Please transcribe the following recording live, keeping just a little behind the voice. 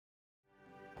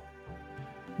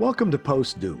Welcome to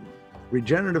Post-Doom,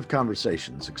 regenerative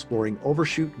conversations exploring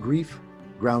overshoot, grief,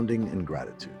 grounding, and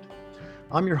gratitude.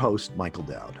 I'm your host, Michael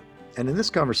Dowd, and in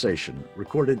this conversation,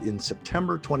 recorded in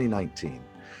September 2019,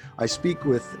 I speak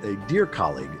with a dear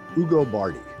colleague, Ugo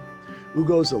Bardi.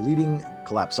 Ugo's a leading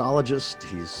collapsologist.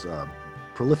 He's a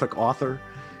prolific author.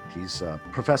 He's a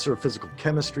professor of physical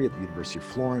chemistry at the University of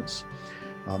Florence.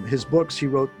 His books, he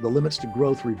wrote The Limits to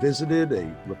Growth Revisited,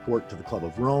 a report to the Club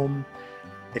of Rome,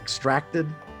 Extracted,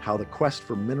 How the Quest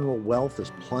for Mineral Wealth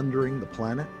is Plundering the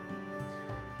Planet,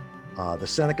 The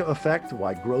Seneca Effect,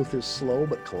 Why Growth is Slow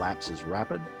but Collapse is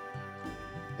Rapid,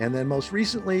 and then most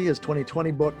recently his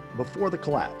 2020 book, Before the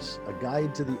Collapse, A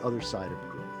Guide to the Other Side of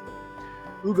Growth.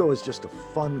 Ugo is just a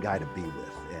fun guy to be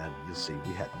with, and you'll see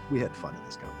we had fun in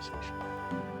this conversation.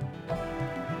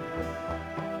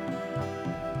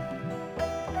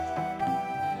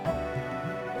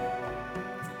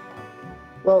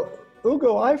 Well,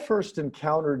 Ugo, I first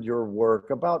encountered your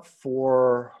work about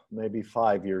 5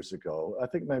 years ago. I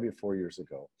think maybe 4 years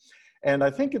ago. And I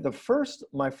think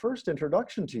my first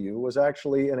introduction to you was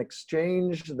actually an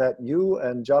exchange that you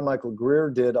and John Michael Greer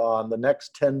did on the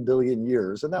next 10 billion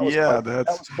years. And that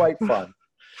was quite fun.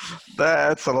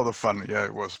 That's a lot of fun. Yeah,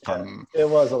 it was fun. Yeah, it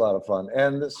was a lot of fun.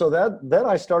 And so then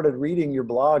I started reading your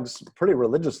blogs pretty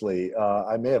religiously.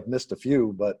 I may have missed a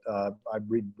few, but I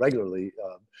read regularly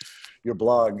your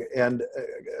blog. And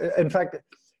in fact,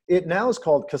 it now is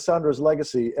called Cassandra's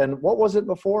Legacy. And what was it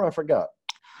before? I forgot.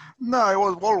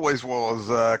 No, it always was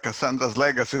Cassandra's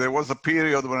Legacy. There was a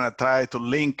period when I tried to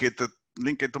link it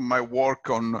to my work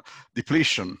on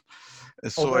depletion.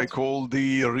 So I called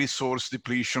the resource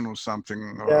depletion or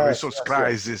something, or resource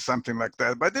crisis, something like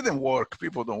that. But it didn't work.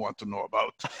 People don't want to know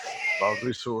about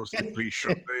resource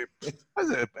depletion.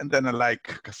 And then I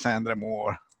like Cassandra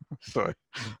more. So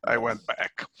I went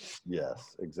back.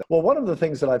 Yes, exactly. Well, one of the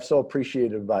things that I've so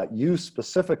appreciated about you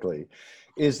specifically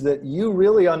is that you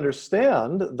really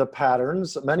understand the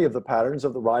patterns, many of the patterns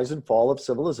of the rise and fall of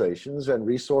civilizations and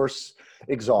resource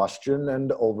exhaustion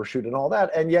and overshoot and all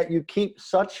that. And yet you keep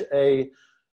such a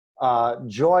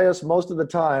joyous, most of the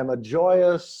time, a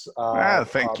joyous,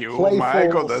 thank you, playful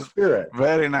Michael. That's spirit.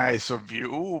 Very nice of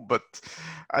you. But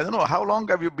I don't know, how long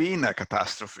have you been a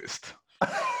catastrophist?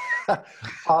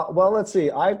 Well, let's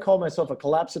see. I call myself a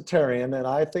collapsitarian, and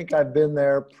I think I've been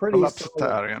there pretty.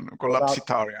 Collapsitarian.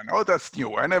 Oh, that's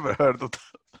new. I never heard of that.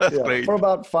 That's great. For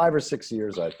about 5 or 6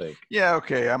 years, I think. Yeah,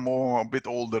 okay. I'm a bit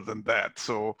older than that.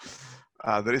 So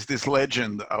there is this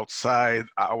legend outside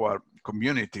our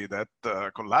community that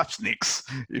collapsniks,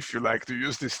 if you like to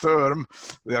use this term,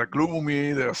 they are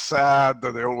gloomy, they're sad,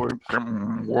 they always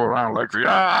go around like,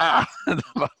 yeah.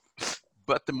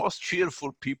 But the most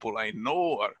cheerful people I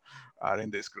know are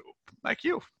in this group, like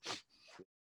you.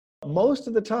 Most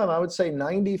of the time, I would say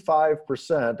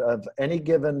 95% of any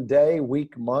given day,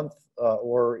 week, month,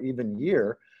 or even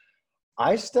year,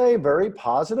 I stay very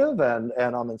positive and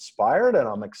I'm inspired and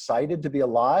I'm excited to be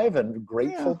alive and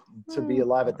grateful to be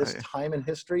alive at this time in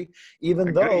history,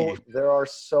 even though there are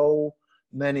so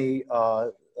many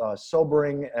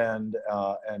sobering and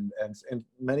in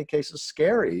many cases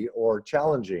scary or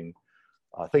challenging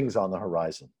things on the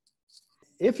horizon.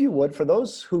 If you would, for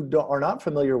those who are not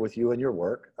familiar with you and your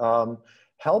work,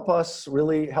 help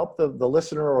the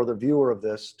listener or the viewer of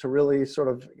this to really sort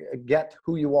of get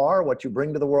who you are, what you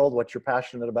bring to the world, what you're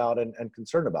passionate about and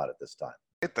concerned about at this time.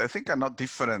 I think I'm not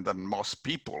different than most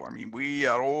people. I mean, we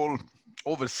are all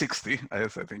over 60,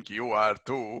 as I think you are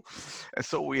too. And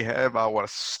so we have our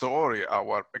story,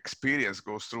 our experience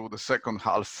goes through the second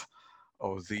half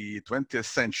of the 20th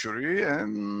century,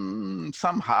 and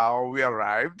somehow we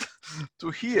arrived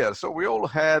to here. So we all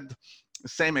had the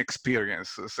same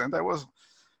experiences. And I was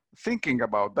thinking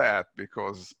about that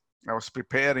because I was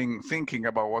thinking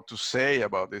about what to say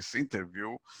about this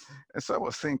interview. And so I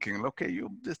was thinking, okay,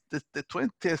 the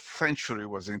 20th century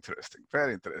was interesting,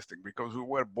 very interesting, because we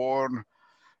were born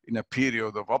in a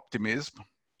period of optimism,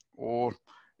 or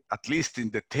at least in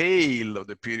the tail of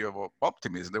the period of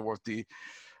optimism. There was the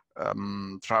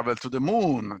travel to the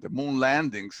moon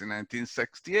landings in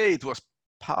 1968 was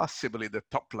possibly the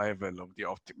top level of the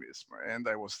optimism. And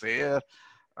I was there.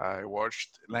 I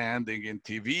watched landing in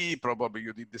TV. Probably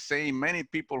you did the same. Many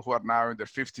people who are now in their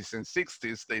 50s and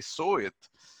 60s, they saw it.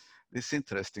 It's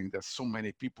interesting that so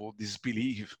many people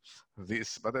disbelieve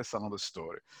this, but that's another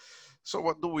story. So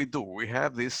what do? We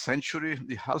have this century,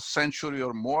 the half century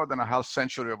or more than a half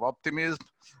century of optimism.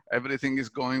 Everything is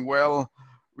going well.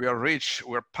 We are rich,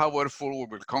 we're powerful, we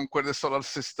will conquer the solar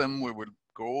system, we will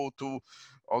go to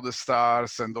all the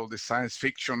stars and all the science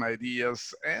fiction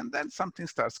ideas, and then something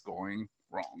starts going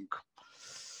wrong.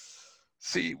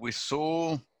 See, we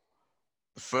saw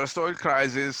First oil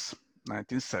crisis,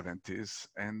 1970s,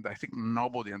 and I think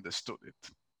nobody understood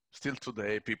it. Still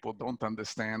today, people don't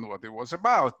understand what it was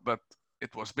about, but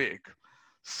it was big.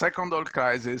 Second oil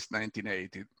crisis,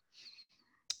 1980.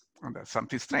 And that's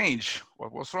something strange.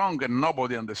 What was wrong? And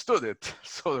nobody understood it.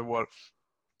 So there were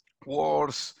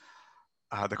wars,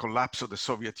 the collapse of the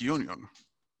Soviet Union,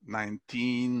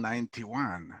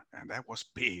 1991, and that was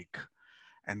big.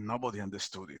 And nobody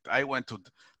understood it. I went to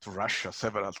Russia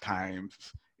several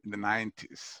times in the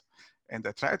 90s, and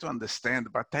I tried to understand,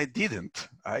 but I didn't.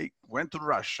 I went to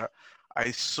Russia.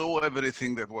 I saw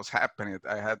everything that was happening.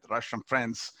 I had Russian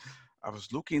friends. I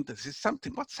was looking to see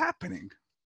something, what's happening?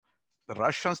 The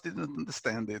Russians didn't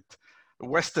understand it. The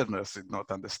Westerners did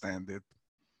not understand it.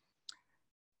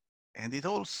 And it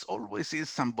always is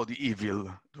somebody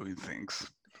evil doing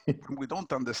things. When we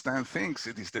don't understand things,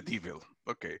 it is the devil.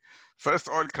 Okay, first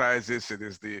oil crisis, it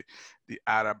is the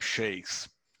Arab sheikhs.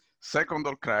 Second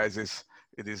oil crisis,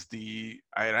 it is the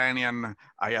Iranian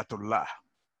Ayatollah.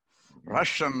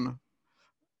 Russian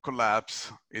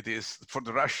collapse, it is for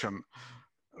the Russians,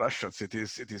 it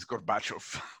is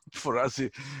Gorbachev. For us,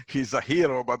 he's a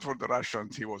hero, but for the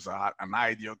Russians, he was an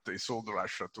idiot. He sold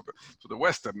Russia to the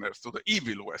Westerners, to the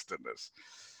evil Westerners.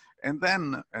 And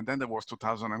then there was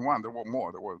 2001. There were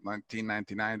more. There was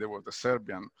 1999. There was the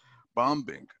Serbian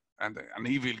bombing and an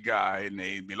evil guy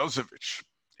named Milosevic.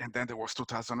 And then there was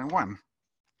 2001.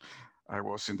 I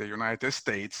was in the United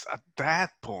States. At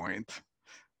that point,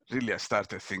 really, I started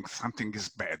to think something is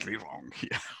badly wrong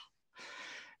here.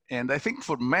 And I think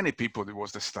for many people, it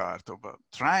was the start of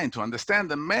trying to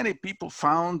understand. And many people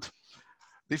found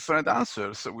different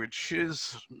answers, which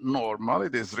is normal.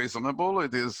 It is reasonable.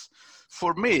 It is,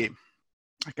 for me,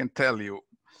 I can tell you,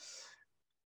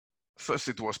 first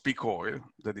it was peak oil,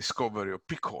 the discovery of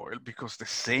peak oil, because the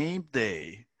same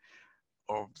day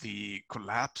of the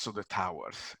collapse of the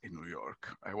towers in New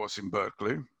York, I was in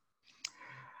Berkeley.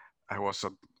 I was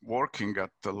working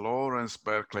at the Lawrence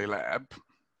Berkeley lab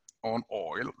on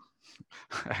oil.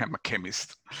 I am a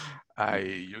chemist. I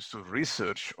used to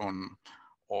research on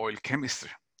oil chemistry.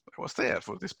 I was there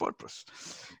for this purpose.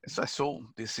 And so I saw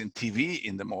this in TV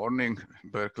in the morning. In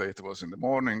Berkeley, it was in the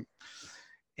morning.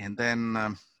 And then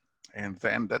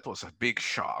that was a big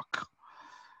shock.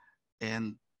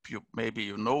 And maybe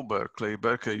you know Berkeley.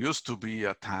 Berkeley used to be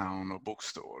a town of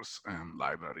bookstores and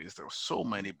libraries. There were so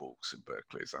many books in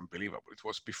Berkeley. It's unbelievable. It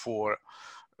was before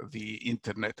the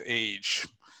internet age.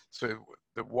 So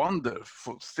the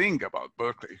wonderful thing about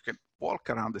Berkeley, you can walk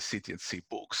around the city and see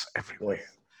books everywhere.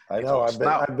 Yes. I know.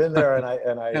 I've been there, and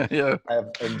I yeah,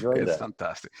 have enjoyed it's that.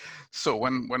 fantastic. So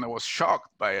when I was shocked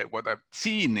by what I've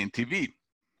seen in TV,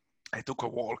 I took a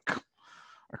walk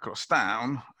across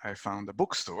town. I found a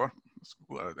bookstore.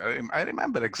 I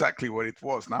remember exactly where it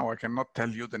was. Now I cannot tell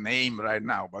you the name right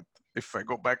now, but if I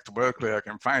go back to Berkeley, I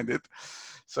can find it.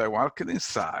 So I walked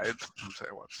inside and say,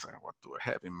 what do I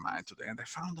have in mind today? And I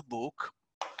found a book.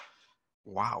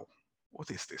 Wow, what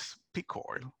is this? Peak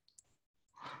oil.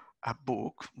 A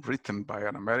book written by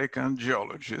an American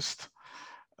geologist.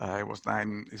 It was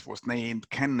named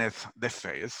Kenneth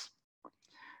DeFace.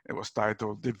 It was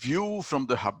titled The View from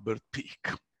the Hubbard Peak.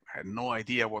 I had no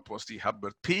idea what was the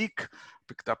Hubbard Peak.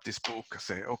 Picked up this book, I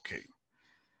say, okay,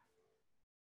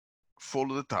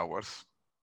 follow the towers.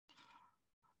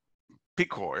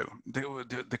 Peak oil.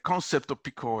 The concept of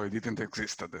peak oil didn't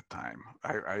exist at the time.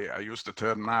 I use the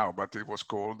term now, but it was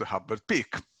called the Hubbard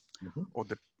Peak, or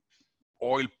the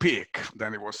oil peak.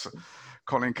 Then it was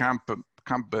Colin Campbell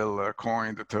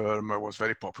coined the term. It was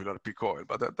very popular, peak oil.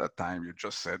 But at that time, you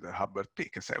just said the Hubbard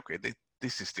Peak and say, okay,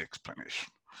 this is the explanation.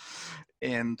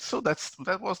 And so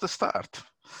that was the start.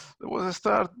 There was a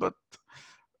start, but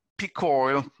peak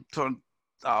oil turned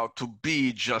out to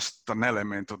be just an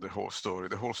element of the whole story.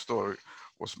 The whole story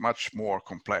was much more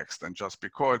complex than just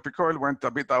peak oil. Peak oil went a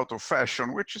bit out of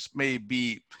fashion, which is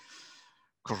maybe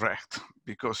correct,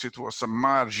 because it was a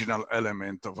marginal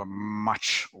element of a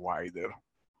much wider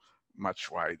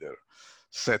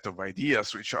set of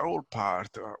ideas, which are all part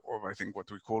of, I think,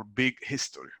 what we call big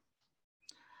history.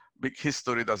 Big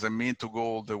history doesn't mean to go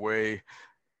all the way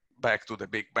back to the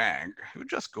Big Bang. You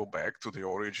just go back to the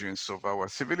origins of our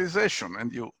civilization,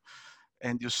 and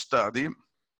you study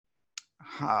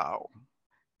how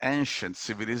ancient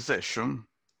civilization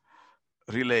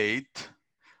relate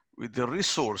with the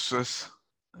resources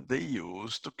they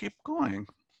use to keep going.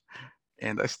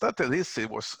 And I started this, it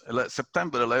was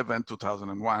September 11,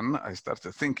 2001. I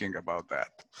started thinking about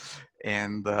that.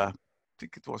 And I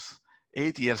think it was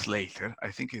 8 years later,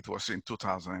 I think it was in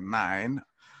 2009,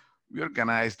 we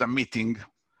organized a meeting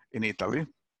in Italy.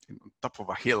 on top of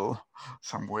a hill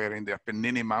somewhere in the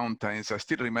Apennine Mountains. I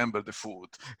still remember the food.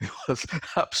 It was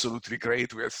absolutely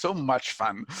great. We had so much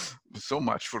fun, so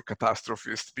much for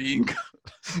catastrophists being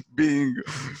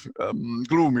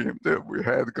gloomy. We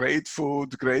had great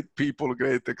food, great people,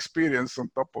 great experience on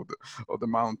top of the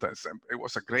mountains. And it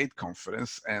was a great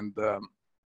conference. And the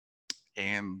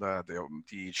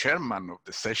chairman of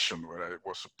the session where I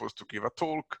was supposed to give a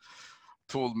talk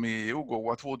told me, Ugo,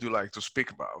 what would you like to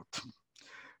speak about?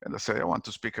 And I said, I want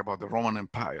to speak about the Roman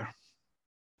Empire.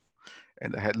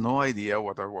 And I had no idea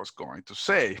what I was going to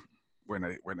say when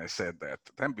I said that.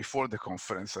 Then before the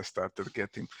conference, I started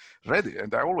getting ready.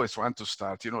 And I always want to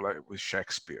start, like with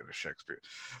Shakespeare.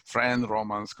 Friend,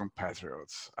 Romans,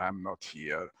 compatriots, I'm not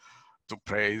here to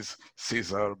praise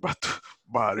Caesar, but to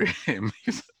bury him.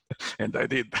 And I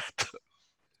did that.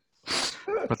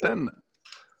 But then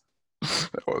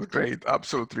that was great,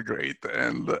 absolutely great.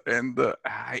 And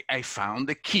I found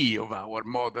the key of our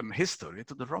modern history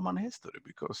to the Roman history,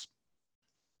 because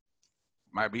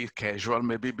maybe casual,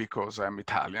 maybe because I'm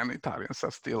Italian. Italians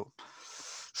are still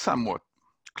somewhat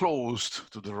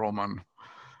closed to the Roman,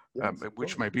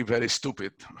 which may be very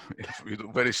stupid. If you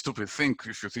do very stupid thing,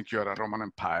 if you think you are a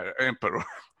Roman emperor,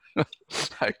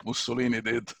 like Mussolini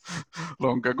did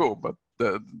long ago, but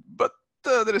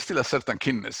there is still a certain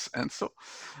keenness. And so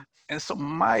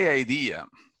my idea,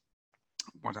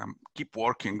 what I keep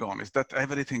working on, is that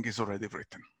everything is already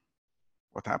written.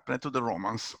 What happened to the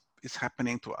Romans is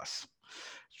happening to us.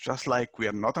 Just like we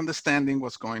are not understanding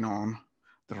what's going on,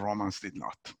 the Romans did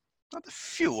not. Not a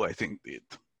few, I think, did.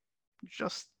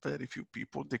 Just very few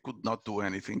people. They could not do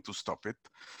anything to stop it.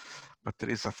 But there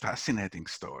is a fascinating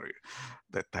story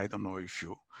that I don't know if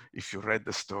you read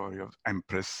the story of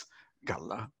Empress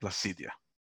Galla Placidia.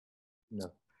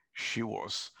 No. She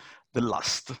was the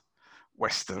last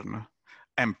Western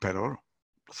emperor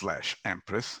 /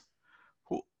 empress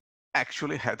who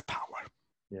actually had power.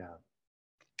 Yeah.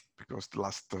 Because the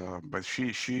last, but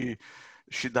she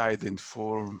died in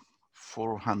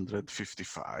 450.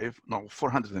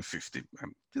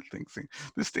 I'm still thinking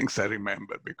these things I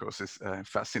remember because it's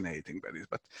fascinating.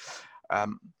 But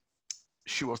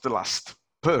she was the last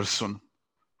person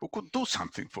who could do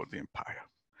something for the empire.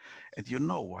 And you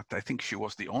know what? I think she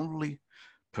was the only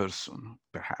person,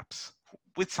 perhaps,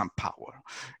 with some power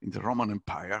in the Roman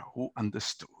Empire who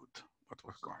understood what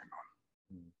was going on.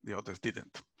 The others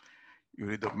didn't. You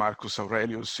read of Marcus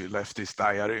Aurelius, he left his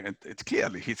diary, and it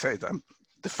clearly, he said, I'm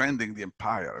defending the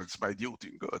empire, it's my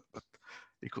duty, good, but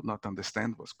he could not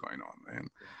understand what's going on. And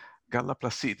Galla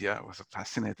Placidia was a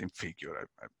fascinating figure.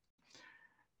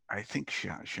 I think she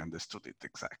understood it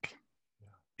exactly.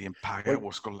 The empire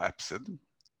was collapsed.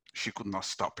 She could not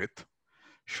stop it.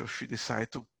 So she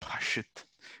decided to push it,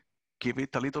 give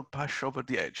it a little push over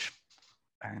the edge,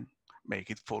 and make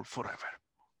it fall forever.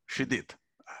 She did.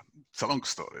 It's a long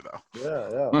story though.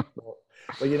 Yeah.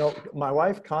 Well, my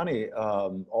wife Connie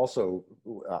also,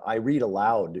 I read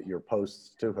aloud your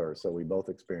posts to her, so we both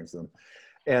experience them.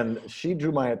 And she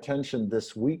drew my attention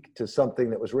this week to something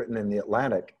that was written in The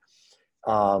Atlantic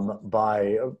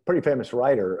by a pretty famous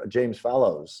writer, James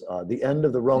Fallows. The end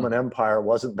of the Roman Empire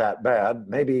wasn't that bad.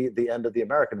 Maybe the end of the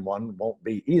American one won't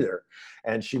be either.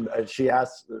 And she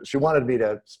wanted me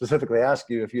to specifically ask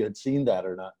you if you had seen that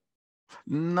or not.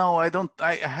 No, I don't.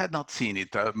 I had not seen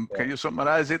it. Can you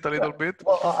summarize it a little bit?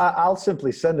 Well, I'll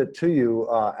simply send it to you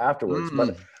afterwards.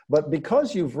 But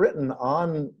because you've written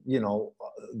on,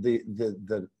 the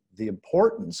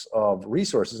importance of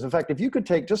resources. In fact, if you could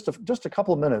take just a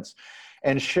couple of minutes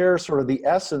and share sort of the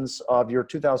essence of your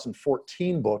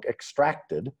 2014 book,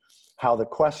 Extracted: How the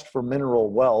Quest for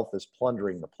Mineral Wealth is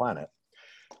Plundering the Planet.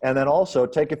 And then also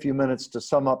take a few minutes to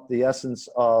sum up the essence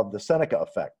of the Seneca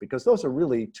effect, because those are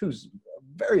really two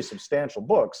very substantial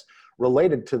books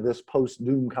related to this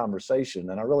post-doom conversation.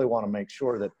 And I really want to make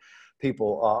sure that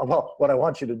people, what I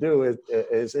want you to do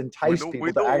is entice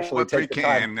people to actually take the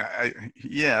time.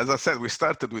 As I said, we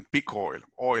started with peak oil.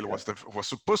 Oil was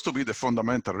supposed to be the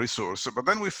fundamental resource, but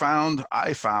then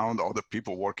I found other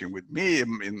people working with me,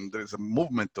 and there's a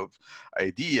movement of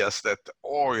ideas that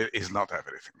oil is not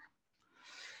everything.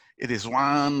 It is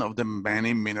one of the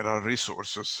many mineral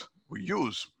resources we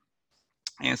use.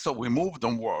 And so we moved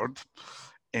onward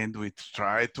and we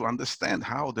tried to understand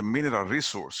how the mineral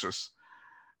resources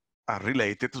are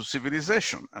related to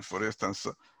civilization. And for instance,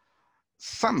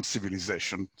 some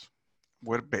civilizations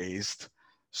were based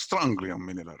strongly on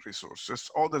mineral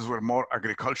resources. Others were more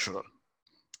agricultural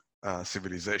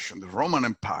civilization. The Roman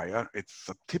Empire, it's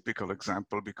a typical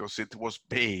example because it was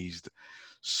based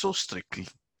so strictly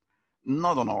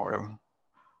not on oil,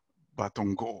 but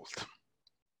on gold.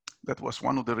 That was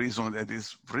one of the reasons that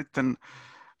is written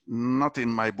not in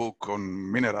my book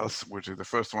on minerals, which is the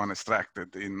first one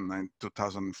extracted in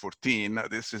 2014.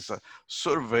 This is a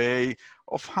survey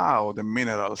of how the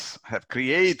minerals have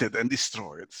created and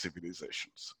destroyed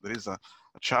civilizations. There is a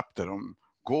chapter on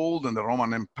gold and the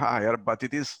Roman Empire, but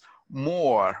it is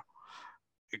more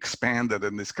expanded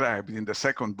and described in the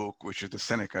second book, which is the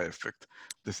Seneca effect.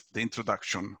 The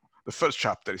introduction, the first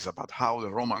chapter is about how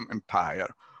the Roman Empire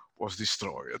was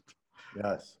destroyed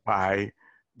by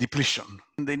depletion.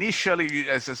 And initially,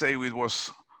 as I say, it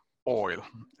was oil.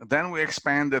 Then we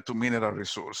expanded to mineral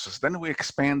resources. Then we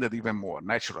expanded even more,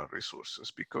 natural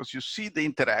resources, because you see the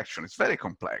interaction. It's very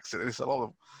complex. There is a lot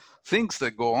of things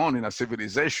that go on in a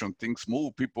civilization. Things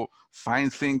move, people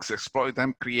find things, exploit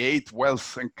them, create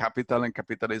wealth and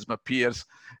capitalism appears.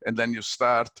 And then you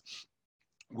start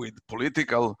with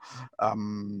political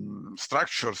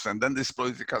structures, and then this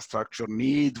political structure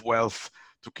need wealth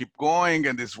to keep going,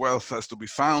 and this wealth has to be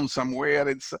found somewhere.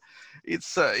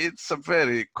 It's a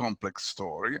very complex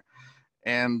story,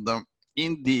 and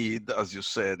indeed, as you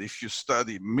said, if you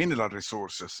study mineral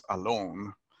resources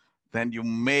alone, then you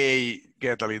may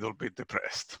get a little bit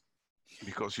depressed,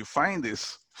 because you find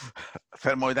this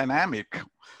thermodynamic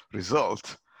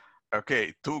result. Okay,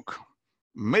 it took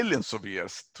millions of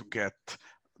years to get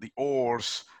the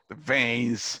ores, the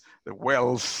veins, the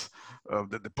wells,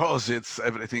 the deposits,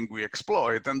 everything we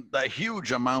exploit, and a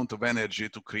huge amount of energy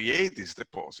to create these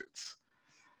deposits.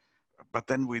 But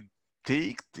then we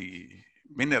take the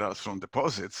minerals from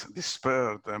deposits,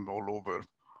 disperse them all over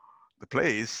the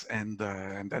place, and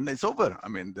then it's over. I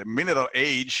mean, the mineral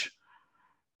age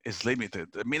is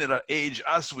limited. The mineral age,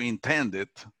 as we intend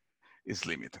it, is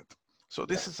limited. So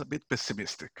this is a bit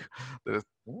pessimistic.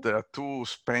 There are two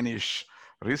Spanish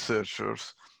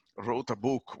researchers wrote a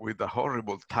book with a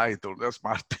horrible title. They're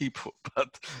smart people,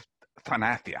 but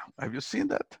Thanatia. Have you seen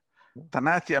that?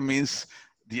 Thanatia means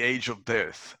the age of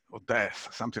death, or death,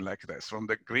 something like this, from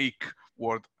the Greek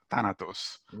word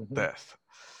thanatos, death.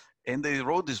 And they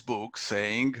wrote this book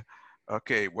saying,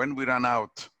 okay, when we run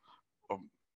out of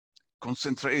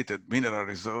concentrated mineral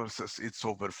resources, it's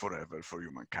over forever for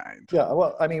humankind. Yeah,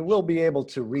 well, I mean, we'll be able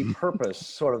to repurpose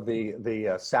sort of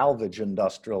the salvage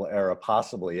industrial era,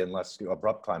 possibly, unless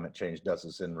abrupt climate change does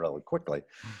us in really quickly.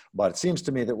 But it seems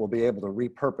to me that we'll be able to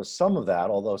repurpose some of that,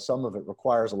 although some of it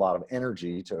requires a lot of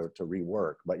energy to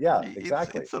rework. But yeah,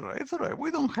 exactly. It's all right. It's all right.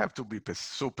 We don't have to be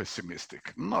so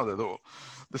pessimistic. Not at all.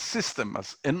 The system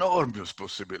has enormous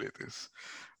possibilities.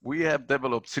 We have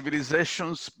developed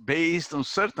civilizations based on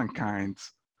certain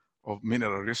kinds of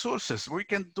mineral resources. We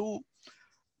can do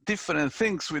different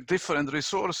things with different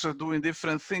resources, doing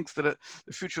different things. That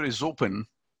the future is open.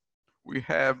 We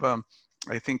have,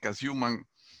 I think, as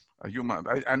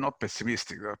I'm not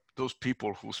pessimistic. Those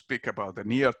people who speak about the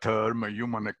near-term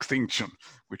human extinction,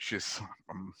 which is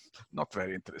not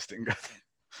very interesting.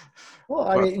 Well,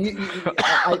 I mean,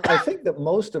 I think that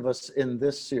most of us in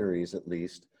this series, at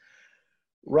least,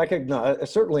 recognize,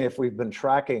 certainly if we've been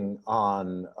tracking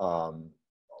on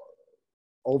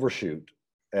overshoot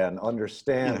and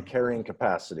understand carrying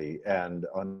capacity and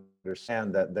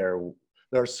understand that there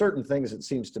are certain things, it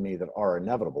seems to me, that are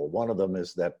inevitable. One of them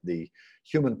is that the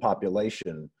human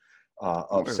population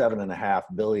of 7.5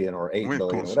 billion or 8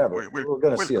 billion, whatever, we're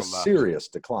going to see a serious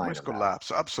decline. We'll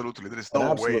collapse, absolutely. There is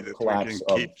no way that we can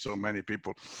keep so many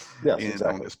people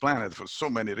on this planet for so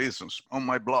many reasons. On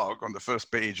my blog, on the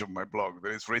first page of my blog,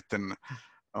 there is written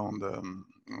on the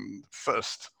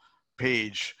first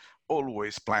page,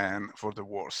 always plan for the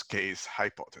worst case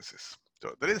hypothesis.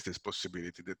 So there is this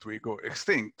possibility that we go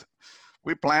extinct.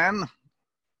 We plan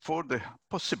for the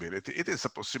possibility. It is a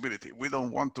possibility. We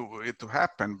don't want it to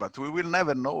happen, but we will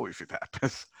never know if it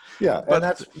happens. Yeah, but,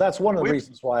 and that's one of the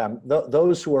reasons why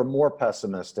those who are more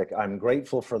pessimistic, I'm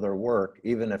grateful for their work,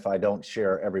 even if I don't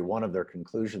share every one of their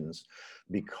conclusions,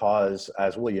 because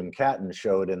as William Catton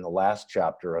showed in the last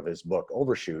chapter of his book,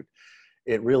 Overshoot,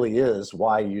 it really is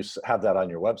why you have that on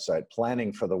your website.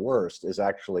 Planning for the worst is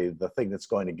actually the thing that's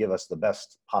going to give us the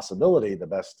best possibility, the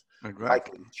best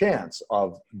likely chance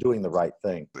of doing the right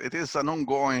thing. It is an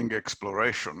ongoing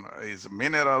exploration. Is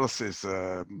minerals, is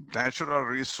natural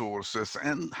resources,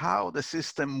 and how the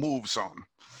system moves on.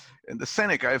 And the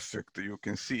Seneca effect, you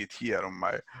can see it here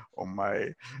on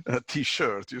my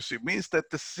T-shirt. You see, means that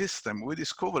the system, we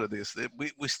discovered this. That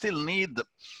we still need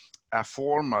a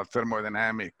formal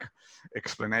thermodynamic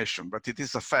explanation, but it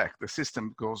is a fact. The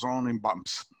system goes on in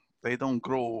bumps. They don't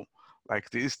grow like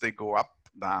this. They go up,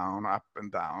 down, up and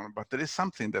down. But there is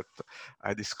something that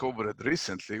I discovered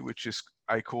recently, which is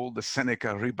I call the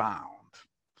Seneca rebound.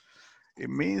 It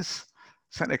means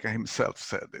Seneca himself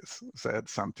said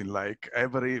something like,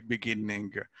 every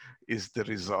beginning is the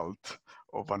result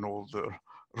of an older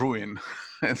ruin.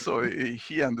 And so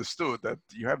he understood that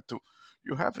you have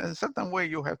in a certain way,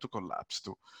 you have to collapse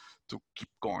to keep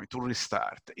going, to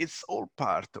restart. It's all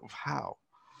part of how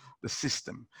the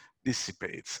system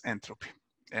dissipates entropy.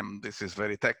 And this is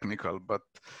very technical, but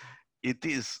it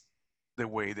is the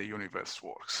way the universe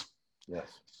works.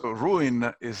 Yes. So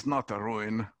ruin is not a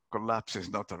ruin, collapse is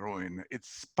not a ruin.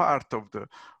 It's part of the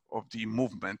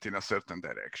movement in a certain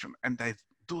direction. And I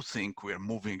do think we're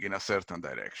moving in a certain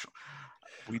direction.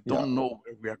 We don't know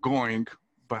where we are going,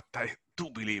 but I do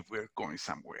believe we're going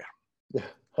somewhere. Yeah.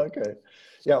 Okay.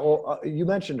 Yeah. Well, you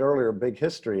mentioned earlier big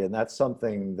history, and that's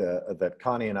something that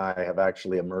Connie and I have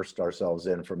actually immersed ourselves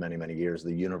in for many, many years,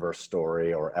 the universe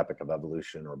story or epic of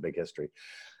evolution or big history.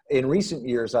 In recent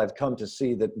years, I've come to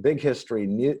see that big history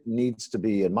needs to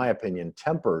be, in my opinion,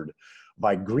 tempered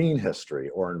by green history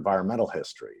or environmental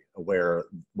history, where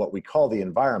what we call the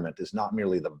environment is not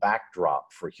merely the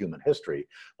backdrop for human history,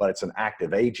 but it's an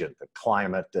active agent. The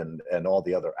climate and all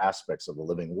the other aspects of the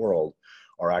living world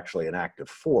are actually an active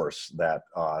force that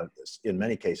in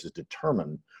many cases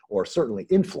determine or certainly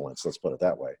influence, let's put it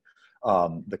that way,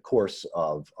 the course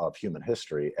of human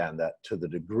history. And that to the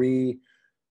degree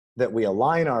that we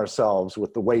align ourselves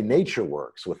with the way nature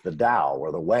works, with the Tao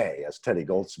or the way, as Teddy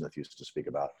Goldsmith used to speak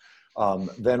about,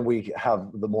 then we have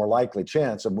the more likely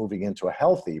chance of moving into a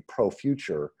healthy,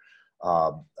 pro-future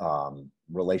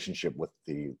relationship with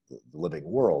the living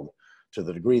world. To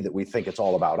the degree that we think it's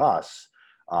all about us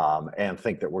and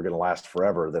think that we're going to last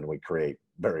forever, then we create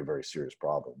very, very serious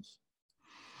problems.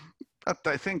 But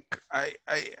I think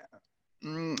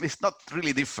it's not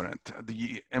really different.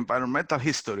 The environmental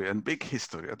history and big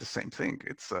history are the same thing.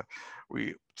 It's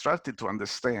we started to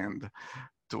understand,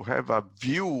 to have a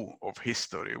view of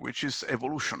history which is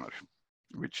evolutionary,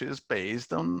 which is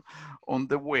based on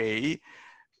the way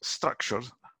structures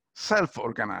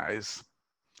self-organize,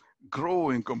 grow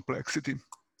in complexity,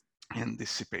 and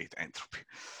dissipate entropy.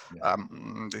 Yeah.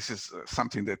 This is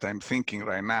something that I'm thinking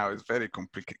right now is very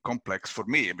complex for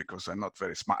me, because I'm not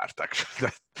very smart,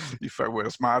 actually. If I were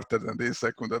smarter than this,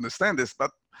 I could understand this.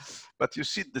 But you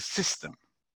see, the system,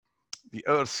 the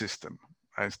Earth system,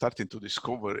 I'm starting to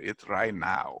discover it right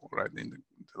now, right in the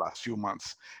last few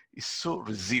months, is so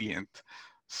resilient,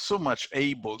 so much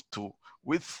able to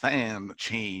withstand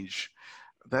change.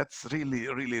 That's really,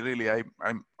 really, really,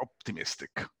 I'm optimistic.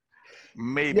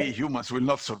 Maybe humans will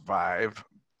not survive,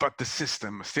 but the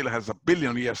system still has 1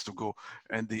 billion years to go,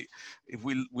 and it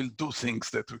will do things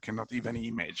that we cannot even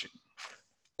imagine.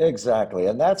 Exactly.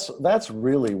 And that's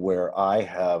really where I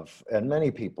have, and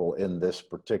many people in this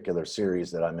particular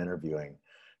series that I'm interviewing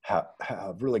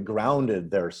have really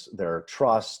grounded their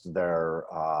trust, their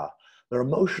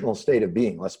emotional state of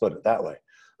being, let's put it that way,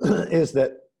 is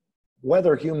that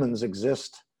whether humans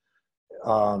exist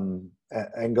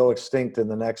and go extinct in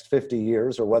the next 50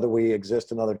 years, or whether we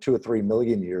exist another 2 or 3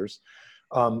 million years,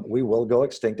 we will go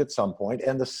extinct at some point.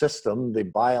 And the system, the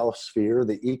biosphere,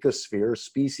 the ecosphere,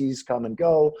 species come and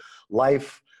go,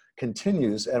 life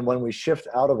continues. And when we shift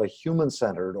out of a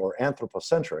human-centered or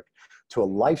anthropocentric to a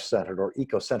life-centered or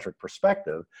ecocentric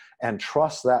perspective and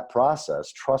trust that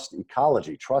process, trust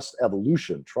ecology, trust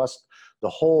evolution, trust the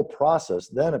whole process,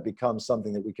 then it becomes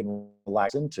something that we can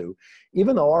relax into,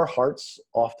 even though our hearts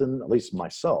often, at least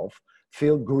myself,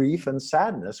 feel grief and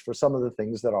sadness for some of the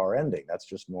things that are ending. That's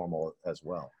just normal as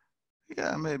well.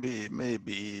 Yeah, maybe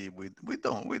we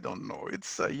don't know.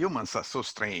 It's humans are so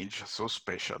strange, so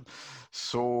special,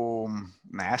 so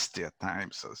nasty at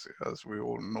times, as we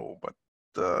all know. But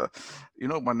you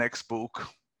know, my next book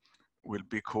will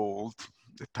be called,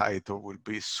 the title will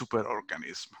be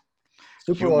Superorganism.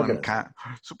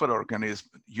 Superorganism,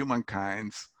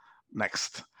 humankind's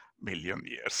next million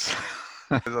years.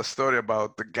 There's a story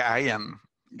about the Gaian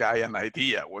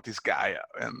idea. What is Gaia?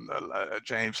 And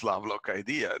James Lovelock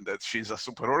idea that she's a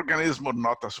superorganism or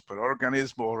not a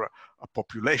superorganism, or a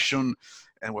population.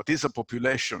 And what is a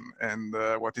population? And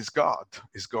what is God?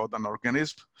 Is God an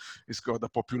organism? Is God a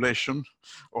population?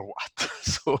 Or what?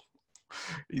 So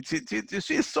you see,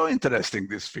 it's so interesting,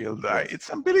 this field. Yes. It's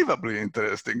unbelievably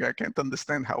interesting. I can't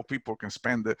understand how people can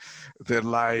spend their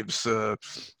lives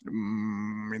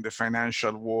in the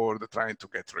financial world trying to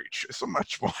get rich. It's so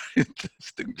much more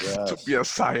interesting to be a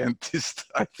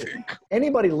scientist, I think.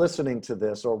 Anybody listening to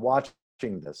this or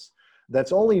watching this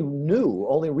that's only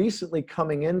recently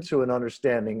coming into an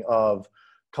understanding of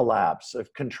collapse,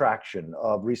 of contraction,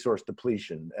 of resource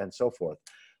depletion, and so forth,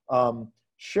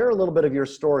 share a little bit of your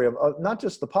story of not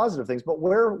just the positive things, but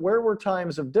where were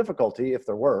times of difficulty, if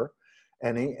there were,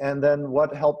 any? And then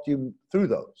what helped you through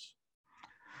those?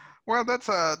 Well, that's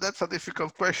a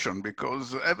difficult question,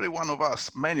 because every one of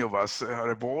us, many of us, are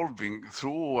evolving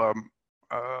through a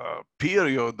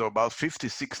period of about 50,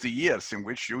 60 years in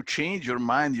which you change your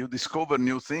mind, you discover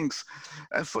new things.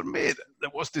 And for me,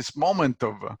 there was this moment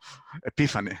of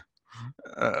epiphany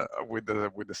with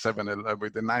the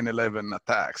 9/11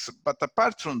 attacks. But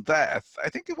apart from that, I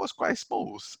think it was quite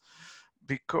smooth,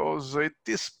 because it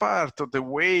is part of the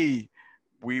way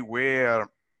we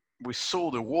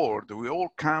saw the world. We all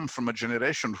come from a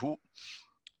generation who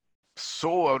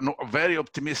saw a very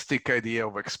optimistic idea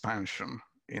of expansion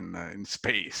in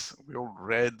space. We all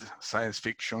read science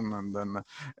fiction,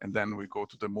 and then we go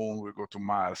to the moon, we go to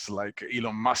Mars, like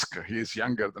Elon Musk. He is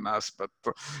younger than us, but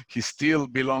he still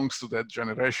belongs to that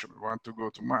generation. We want to go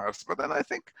to Mars. But then I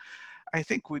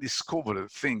think we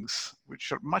discovered things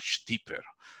which are much deeper,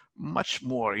 much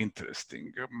more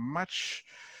interesting, much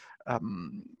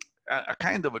a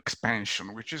kind of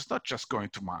expansion, which is not just going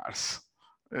to Mars.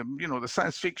 You know, the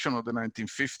science fiction of the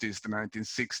 1950s, the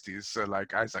 1960s,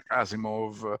 like Isaac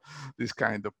Asimov, these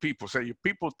kind of people say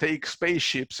people take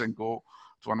spaceships and go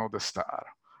to another star,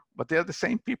 but they are the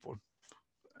same people,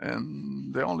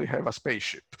 and they only have a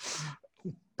spaceship.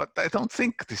 But I don't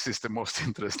think this is the most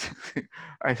interesting thing.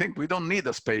 I think we don't need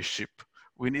a spaceship.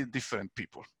 We need different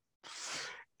people.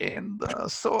 And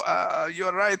so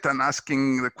you're right in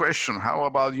asking the question, how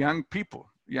about young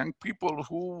people? Young people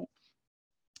who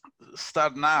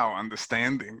start now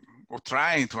understanding or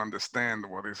trying to understand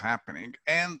what is happening.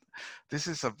 And this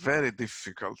is a very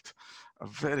difficult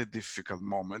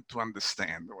moment to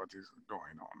understand what is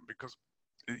going on, because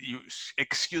you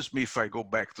excuse me if I go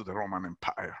back to the Roman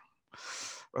Empire.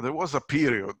 But there was a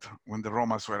period when the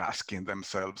Romans were asking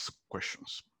themselves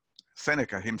questions.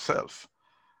 Seneca himself,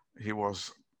 he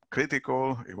was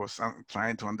critical, he was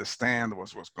trying to understand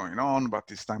what was going on, but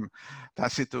this time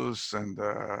Tacitus and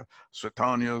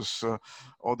Suetonius,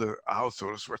 other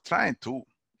authors were trying to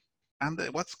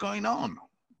understand what's going on,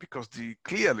 because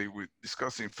clearly we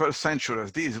discussing first century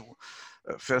as this,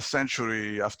 first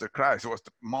century after Christ was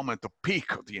the moment of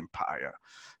peak of the empire.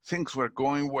 Things were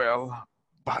going well,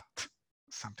 but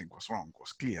something was wrong,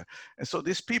 was clear. And so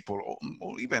these people,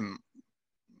 or even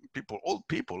old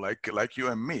people like you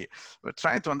and me, we're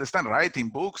trying to understand, writing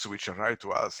books which are right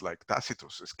to us, like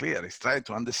Tacitus is clear, he's trying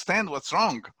to understand what's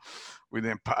wrong with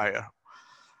the empire.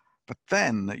 But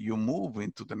then you move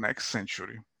into the next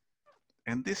century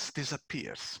and this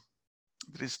disappears.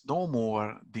 There is no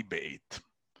more debate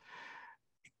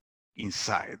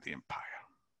inside the empire.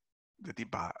 The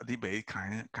debate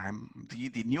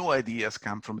the new ideas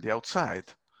come from the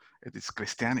outside. It is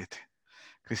Christianity.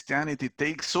 Christianity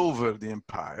takes over the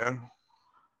empire.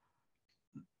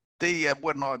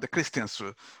 The Christians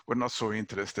were not so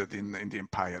interested in the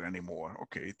empire anymore.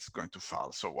 Okay, it's going to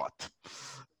fall, so what?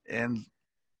 And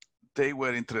they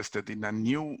were interested in a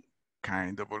new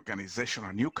kind of organization,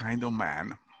 a new kind of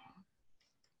man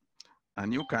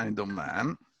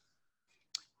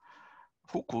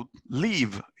who could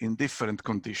live in different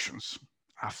conditions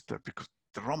because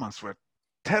the Romans were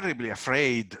terribly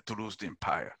afraid to lose the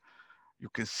empire. You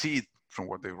can see it from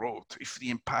what they wrote. If the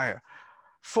empire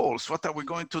falls, what are we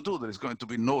going to do? There is going to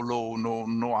be no law,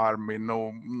 no army,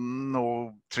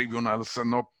 no tribunals,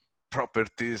 no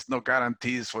properties, no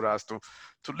guarantees for us to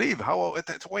live.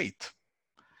 Wait,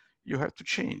 you have to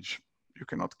change. You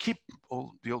cannot keep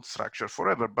all the old structure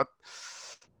forever. But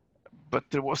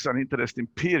there was an interesting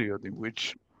period in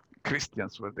which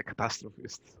Christians were the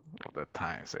catastrophists of that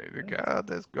time, saying, God,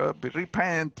 there's got to be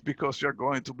repent because you're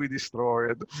going to be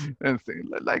destroyed, and things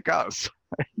like us.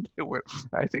 And they were,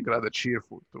 I think, rather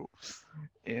cheerful too.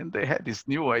 And they had this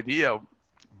new idea of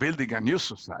building a new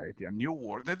society, a new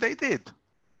world. And they did,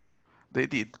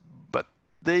 but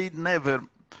they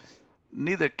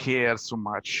neither cared so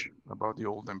much about the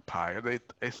old empire.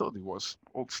 I thought it was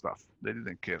old stuff. They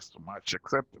didn't care so much,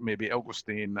 except maybe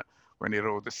Augustine when he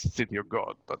wrote the City of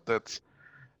God. But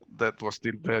that was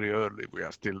still very early. We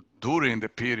are still during the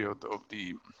period of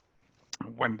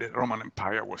when the Roman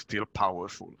Empire was still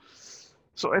powerful.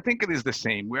 So I think it is the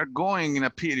same. We are going in a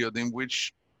period in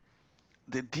which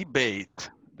the debate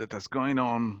that is going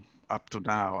on up to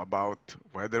now about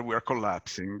whether we are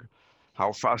collapsing,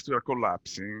 how fast we are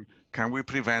collapsing, can we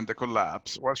prevent the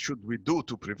collapse, what should we do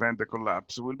to prevent the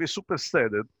collapse, will be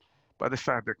superseded by the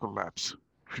fact that collapse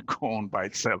will go on by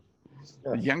itself. Yes.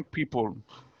 The young people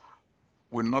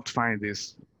will not find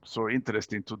this so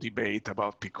interesting to debate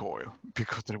about peak oil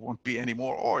because there won't be any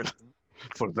more oil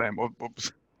for them.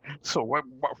 So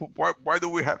why do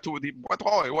we have to, what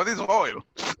oil? What is oil?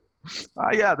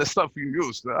 Yeah, the stuff you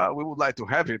use, we would like to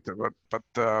have it, but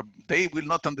they will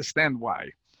not understand why.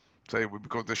 Say,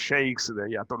 because the sheikhs, the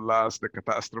ayatollahs, the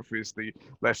catastrophists, the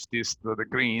leftists, the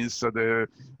Greens, the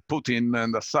Putin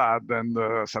and Assad and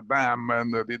Saddam,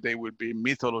 and they will be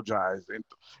mythologized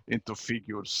into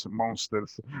figures,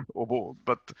 monsters of old.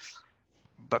 But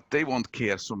they won't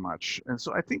care so much. And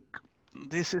so I think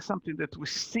this is something that we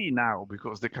see now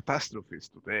because the catastrophes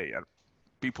today are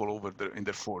people over there in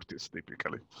their 40s,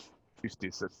 typically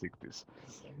 50s and 60s,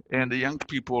 and the young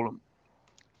people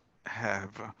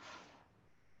have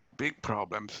big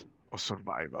problems of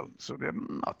survival, so they're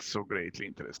not so greatly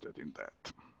interested in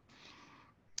that.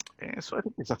 And so I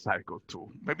think it's a cycle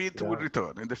too. Maybe it will Yeah.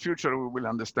 return in the future. We will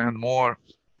understand more,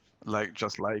 like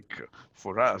just like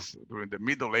for us during the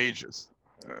Middle Ages,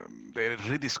 they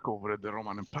rediscovered the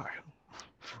Roman Empire,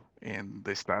 and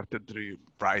they started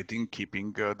writing,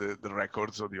 keeping the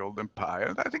records of the old empire.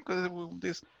 And I think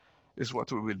this is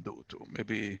what we will do too.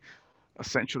 Maybe a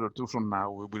century or two from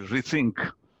now, we will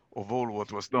rethink of all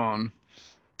what was done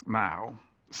now,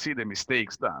 see the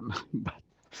mistakes done, but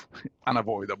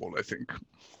unavoidable, I think.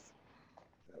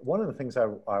 One of the things I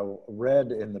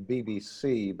read in the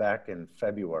BBC back in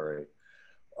February, it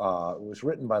was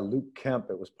written by Luke Kemp.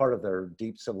 It was part of their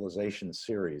Deep Civilization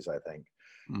series, I think.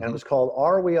 And it was called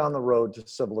 "Are We on the Road to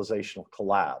Civilizational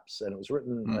Collapse?" And it was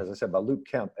written, as I said, by Luke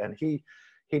Kemp. And he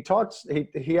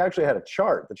actually had a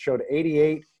chart that showed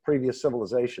 88 previous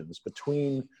civilizations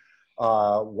between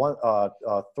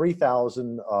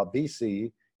 3000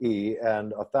 BCE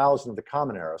and 1000 of the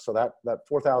Common Era. So that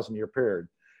 4,000 year period,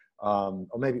 or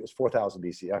maybe it was 4000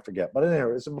 BC, I forget. But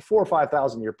anyway, it's a 4,000 or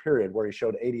 5,000 year period where he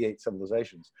showed 88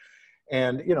 civilizations.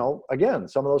 And, you know, again,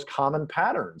 some of those common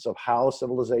patterns of how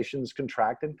civilizations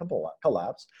contract and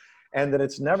collapse, and that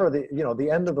it's never the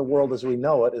end of the world as we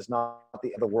know it is not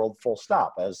the end of the world full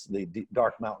stop, as the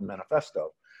Dark Mountain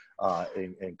Manifesto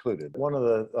included. One of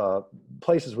the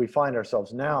places we find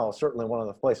ourselves now, certainly one of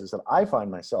the places that I find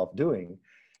myself doing,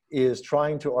 is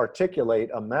trying to articulate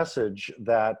a message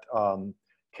that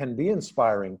can be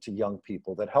inspiring to young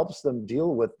people, that helps them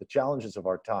deal with the challenges of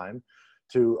our time,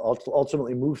 to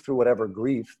ultimately move through whatever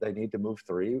grief they need to move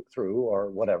through,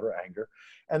 or whatever anger,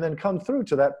 and then come through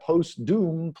to that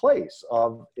post-doom place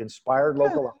of inspired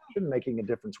local action, making a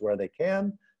difference where they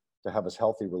can, to have as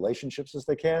healthy relationships as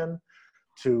they can,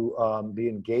 to be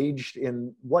engaged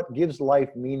in what gives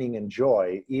life meaning and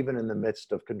joy, even in the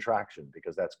midst of contraction,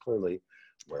 because that's clearly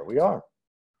where we are.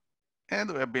 And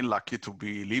we have been lucky to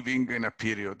be living in a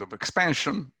period of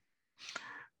expansion.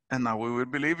 And now we will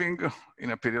be living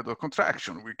in a period of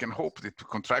contraction. We can hope that the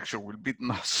contraction will be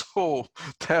not so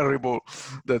terrible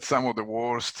that some of the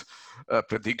worst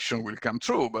prediction will come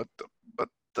true. But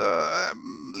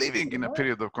living in a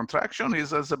period of contraction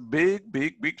is as a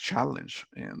big challenge.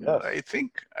 And Yes.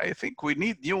 I think we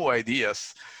need new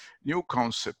ideas, new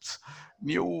concepts,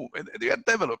 they are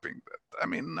developing that. I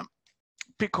mean,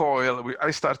 peak oil.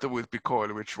 I started with peak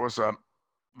oil, which was a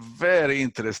very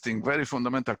interesting, very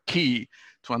fundamental key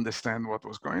to understand what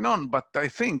was going on. But I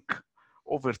think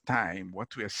over time,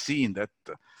 what we have seen that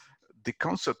the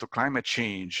concept of climate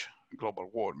change, global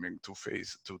warming, to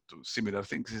similar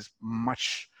things is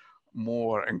much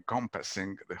more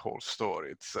encompassing the whole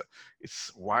story.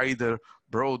 It's wider,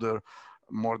 broader,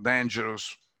 more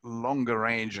dangerous, longer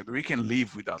range. We can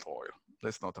live without oil.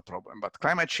 That's not a problem. But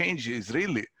climate change is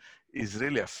really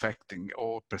affecting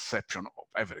our perception of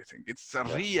everything. It's a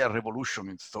real revolution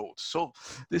in thought. So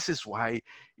this is why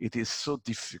it is so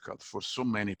difficult for so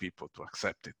many people to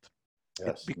accept it.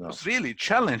 Because really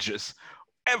challenges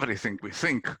everything we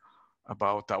think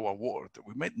about our world.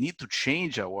 We might need to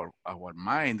change our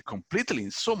mind completely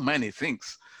in so many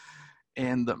things.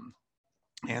 And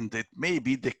it may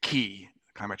be the key,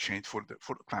 climate change, for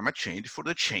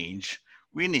the change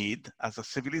we need as a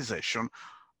civilization,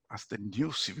 as the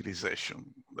new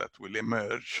civilization that will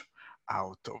emerge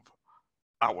out of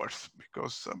ours,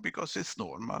 because it's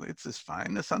normal, it's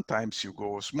fine. Sometimes you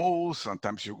go smooth,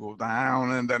 sometimes you go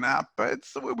down and then up.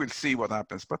 We will see what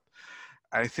happens. But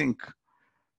I think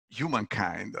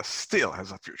humankind still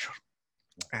has a future,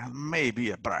 and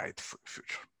maybe a bright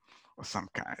future of some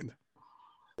kind.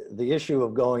 The issue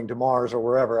of going to Mars or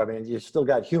wherever, I mean, you still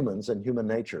got humans and human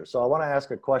nature. So I want to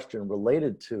ask a question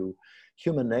related to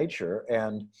human nature.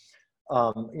 And,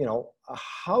 you know,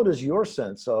 how does your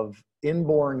sense of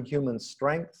inborn human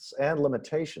strengths and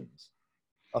limitations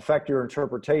affect your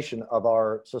interpretation of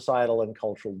our societal and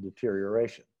cultural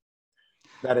deterioration?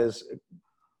 That is,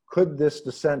 could this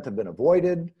descent have been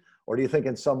avoided, or do you think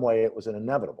in some way it was an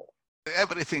inevitable?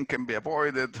 Everything can be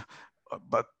avoided,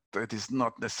 but it is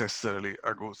not necessarily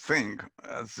a good thing.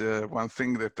 As one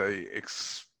thing that I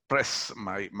express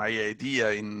my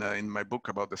idea in my book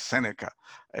about the Seneca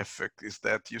effect is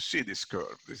that you see this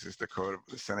curve. This is the curve,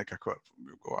 the Seneca curve.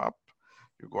 You go up,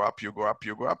 you go up, you go up,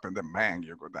 you go up, and then bang,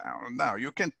 you go down. Now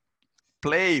you can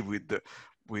play with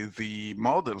the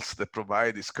models that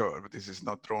provide this curve. This is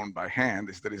not drawn by hand.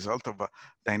 It's the result of a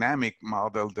dynamic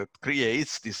model that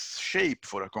creates this shape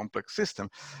for a complex system.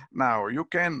 Now you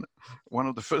can, one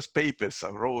of the first papers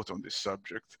I wrote on this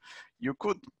subject, you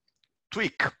could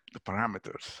tweak the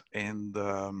parameters, and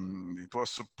it was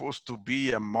supposed to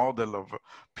be a model of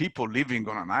people living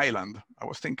on an island. I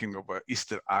was thinking of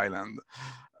Easter Island,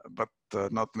 but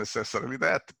not necessarily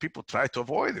that. People try to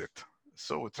avoid it.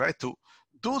 So we try to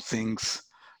do things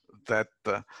that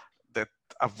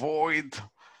avoid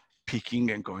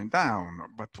peaking and going down.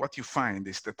 But what you find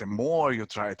is that the more you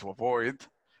try to avoid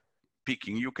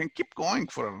peaking, you can keep going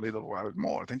for a little while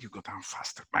more, then you go down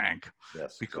faster, bang.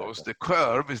 Yes, because exactly. the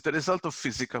curve is the result of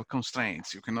physical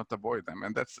constraints. You cannot avoid them.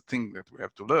 And that's the thing that we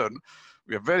have to learn.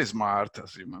 We are very smart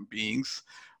as human beings.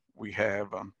 We have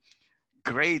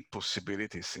great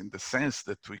possibilities in the sense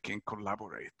that we can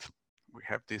collaborate. We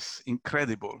have this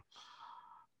incredible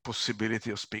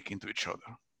possibility of speaking to each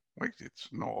other. Like it's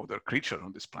no other creature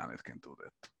on this planet can do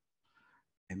that.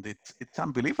 And it's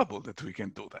unbelievable that we can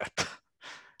do that.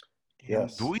 And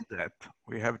Yes. doing that,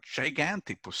 we have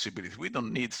gigantic possibilities. We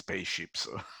don't need spaceships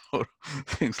or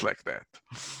things like that.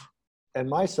 And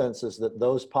my sense is that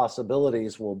those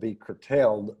possibilities will be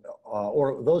curtailed,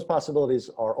 or those possibilities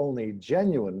are only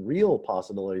genuine, real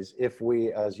possibilities if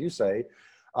we, as you say,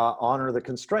 honor the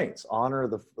constraints, honor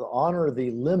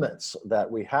the limits that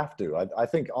we have to. I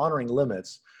think honoring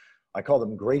limits, I call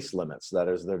them grace limits. That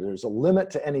is, there's a limit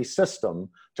to any system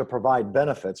to provide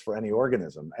benefits for any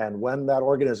organism. And when that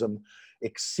organism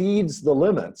exceeds the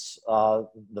limits,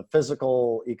 the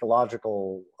physical,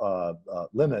 ecological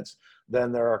limits,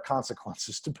 then there are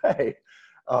consequences to pay.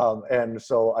 And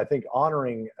so I think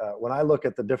honoring, when I look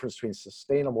at the difference between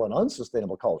sustainable and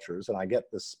unsustainable cultures, and I get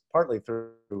this partly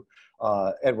through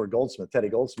Teddy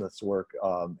Goldsmith's work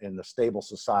in The Stable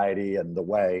Society and The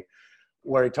Way,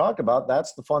 where he talked about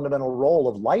that's the fundamental role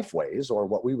of lifeways, or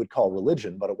what we would call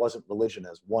religion, but it wasn't religion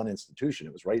as one institution.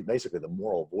 It was basically the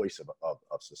moral voice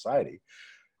of society,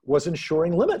 was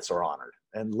ensuring limits are honored.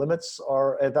 And limits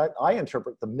are, that I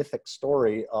interpret the mythic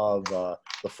story of the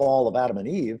fall of Adam and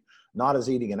Eve, not as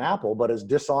eating an apple, but as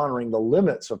dishonoring the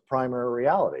limits of primary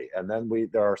reality. And then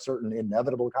there are certain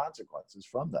inevitable consequences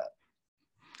from that.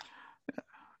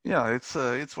 Yeah,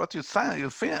 it's what you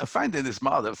find in these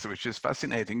models, which is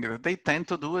fascinating. They tend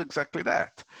to do exactly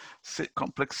that.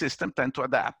 Complex systems tend to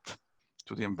adapt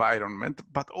to the environment,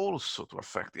 but also to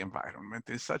affect the environment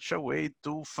in such a way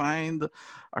to find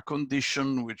a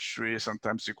condition which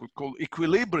sometimes you could call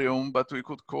equilibrium, but we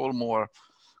could call more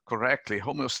correctly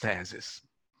homeostasis.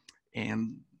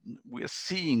 And we are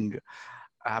seeing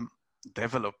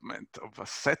development of a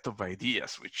set of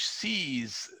ideas which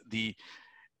sees the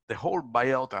whole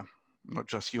biota, not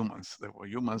just humans. There were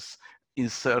humans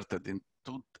inserted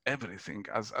into everything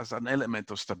as an element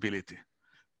of stability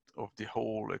of the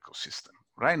whole ecosystem.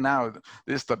 Right now,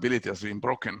 this stability has been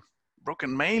broken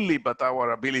mainly by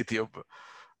our ability of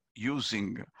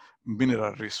using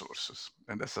mineral resources,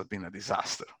 and this has been a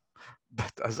disaster.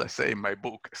 But as I say in my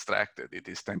book, Extracted, it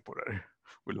is temporary.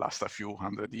 Will last a few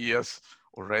hundred years,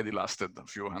 already lasted a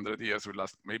few hundred years, will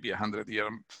last maybe 100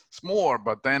 years more,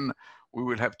 but then we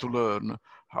will have to learn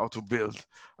how to build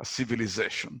a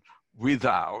civilization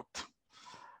without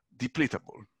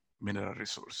depletable mineral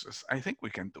resources. I think we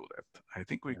can do that. I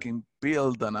think we can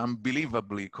build an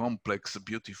unbelievably complex,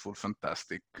 beautiful,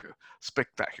 fantastic,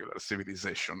 spectacular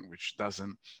civilization which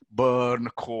doesn't burn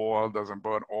coal, doesn't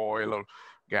burn oil or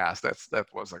gas. That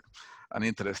was an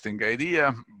interesting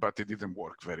idea, but it didn't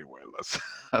work very well,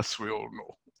 as we all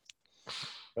know.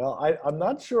 Well, I'm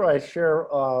not sure I share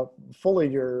fully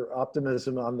your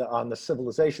optimism on the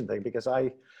civilization thing, because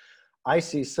I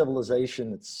see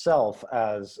civilization itself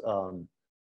as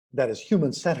that is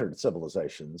human-centered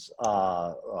civilizations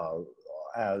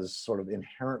as sort of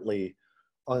inherently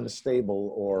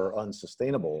unstable or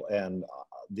unsustainable. And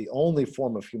the only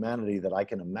form of humanity that I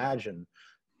can imagine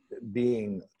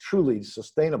being truly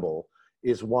sustainable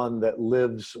is one that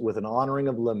lives with an honoring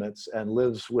of limits and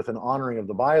lives with an honoring of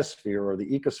the biosphere or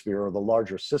the ecosphere or the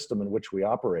larger system in which we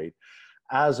operate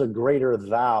as a greater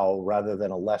thou rather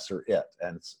than a lesser it.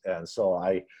 And so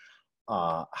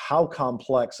how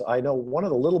complex, I know one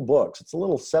of the little books, it's a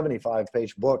little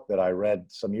 75-page book that I read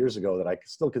some years ago that I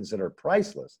still consider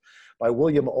priceless, by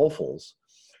William Ophuls,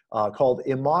 called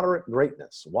Immoderate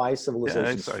Greatness, Why Yeah,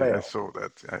 Civilizations I Fail. saw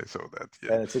that. I saw that.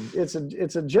 Yeah. And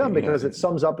it's a gem because it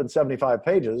sums up in 75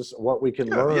 pages what we can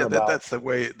learn about. That's the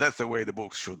way. That's the way the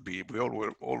books should be. We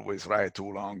always write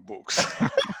too long books.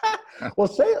 Well,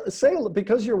 say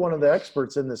because you're one of the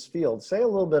experts in this field, say a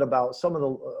little bit about some of the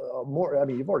more. I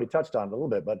mean, you've already touched on it a little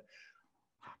bit, but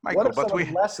Michael, what are some of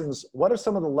the lessons? What are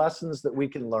some of the lessons that we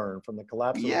can learn from the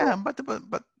collapse of the world?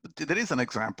 but there is an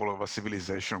example of a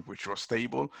civilization which was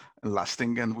stable and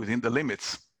lasting and within the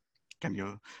limits. Can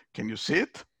you see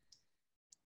it?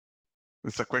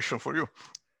 It's a question for you.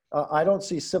 I don't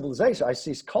see civilization. I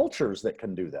see cultures that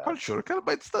can do that. Culture,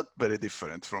 but it's not very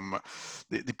different from.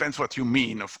 It depends what you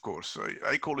mean, of course.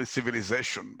 I call it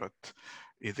civilization, but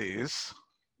it is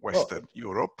Western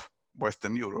Europe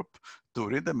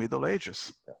during the Middle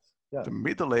Ages. Yes. Yeah. The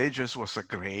Middle Ages was a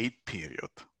great period,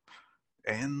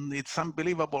 and it's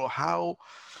unbelievable how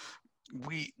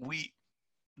we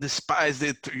despised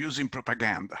it using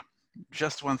propaganda.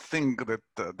 Just one thing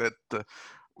that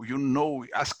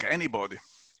ask anybody,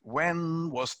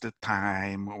 when was the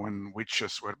time when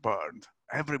witches were burned?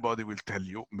 Everybody will tell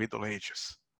you Middle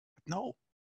Ages. No,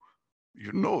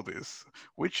 you know this.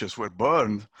 Witches were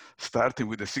burned starting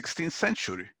with the 16th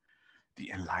century,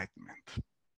 the Enlightenment.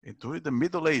 And during the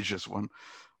Middle Ages, when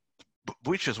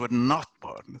witches were not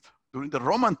burned. During the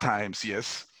Roman times,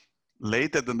 yes,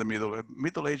 later than the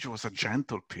Middle Age was a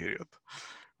gentle period,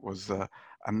 was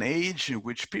an age in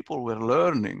which people were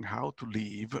learning how to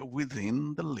live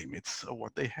within the limits of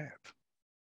what they had.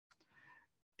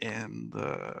 And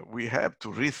we have to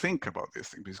rethink about this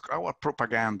thing because our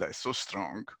propaganda is so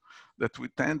strong that we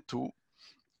tend to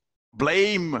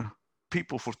blame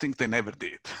people for things they never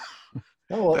did.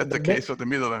 That's the case of the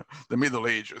Middle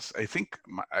Ages. I think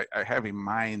I have in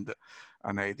mind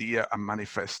an idea, a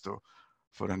manifesto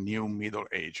for a new Middle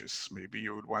Ages. Maybe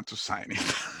you would want to sign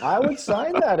it. I would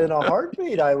sign that in a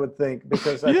heartbeat, I would think,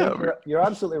 because I think you're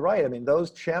absolutely right. I mean,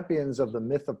 those champions of the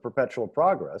myth of perpetual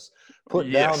progress put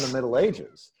down the Middle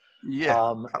Ages.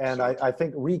 Yeah, and I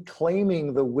think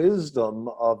reclaiming the wisdom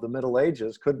of the Middle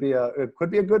Ages could be a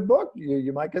good book.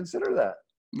 You might consider that.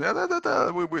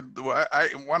 Yeah, we would.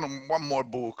 One more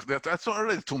book. That's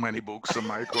already too many books,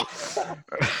 Michael.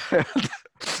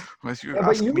 But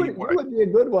you would be a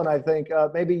good one, I think.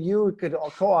 Maybe you could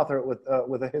co-author it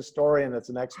with a historian that's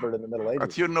an expert in the Middle Ages.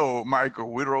 But you know,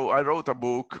 Michael, I wrote a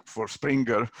book for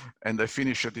Springer, and I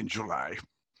finished it in July.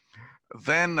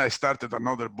 Then I started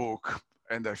another book,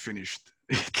 and I finished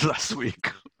it last week.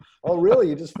 Oh, really?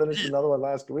 You just finished another one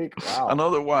last week? Wow.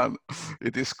 Another one.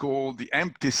 It is called The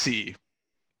Empty Sea: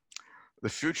 The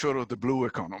Future of the Blue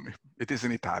Economy. It is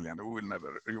in Italian.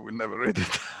 You will never read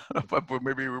it, but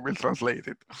maybe we will translate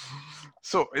it.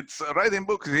 So it's writing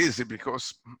books is easy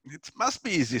because it must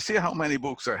be easy. See how many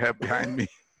books I have behind me.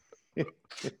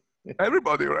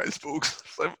 Everybody writes books.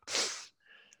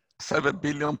 7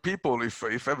 billion people.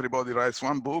 If everybody writes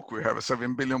one book, we have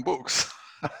 7 billion books.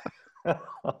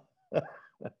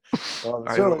 Well,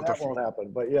 certainly that won't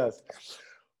happen, but yes.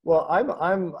 Well,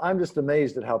 I'm just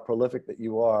amazed at how prolific that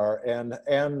you are, and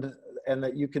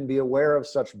that you can be aware of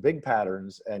such big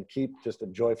patterns and keep just a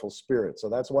joyful spirit. So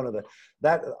that's one of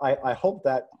I hope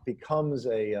that becomes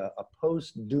a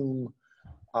post-doom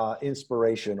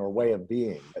inspiration or way of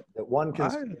being, that one can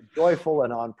stay joyful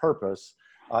and on purpose,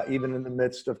 even in the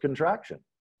midst of contraction.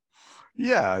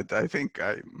 Yeah, I think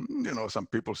some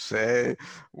people say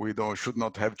we should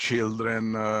not have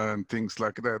children and things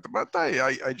like that. But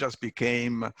I just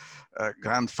became a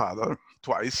grandfather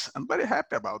twice. I'm very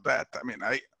happy about that. I mean,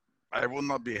 I would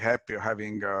not be happy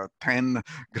having 10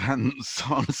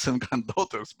 grandsons and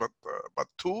granddaughters, but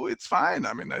 2, it's fine.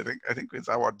 I mean, I think it's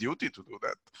our duty to do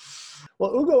that.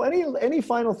 Well, Ugo, any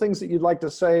final things that you'd like to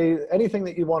say? Anything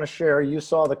that you want to share? You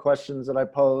saw the questions that I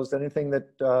posed. Anything that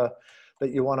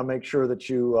you want to make sure that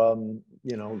you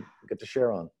get to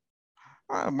share on?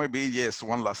 Maybe yes.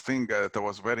 One last thing. I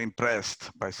was very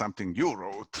impressed by something you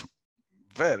wrote.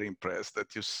 Very impressed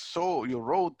that you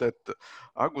wrote that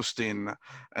Augustine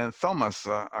and Thomas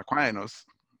Aquinas,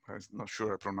 I'm not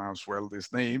sure I pronounce well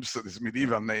these names, these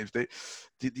medieval names, they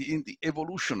did in the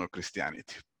evolution of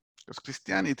Christianity. Because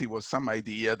Christianity was some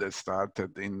idea that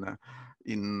started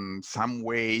in some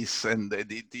ways, and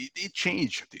it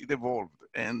changed, it evolved,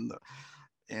 and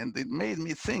it made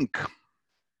me think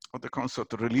of the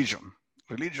concept of religion.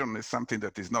 Religion is something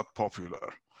that is not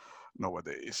popular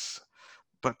nowadays.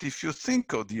 But if you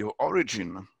think of the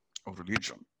origin of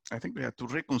religion, I think we have to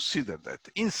reconsider that.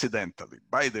 Incidentally,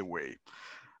 by the way,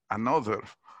 another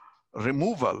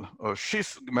removal or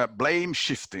blame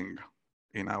shifting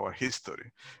in our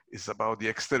history is about the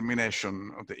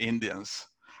extermination of the Indians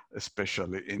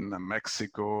especially in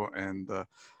Mexico and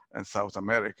South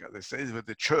America. They say that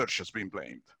the church has been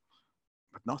blamed.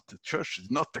 But not the church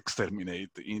did not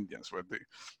exterminate the Indians, were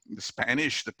the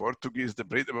Spanish, the Portuguese, the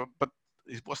British, but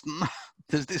it was not.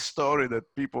 There's this story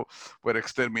that people were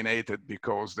exterminated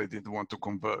because they didn't want to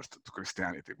convert to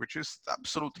Christianity, which is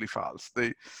absolutely false.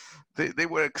 They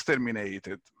were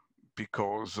exterminated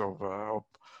because of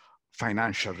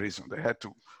financial reason. They had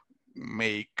to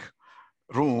make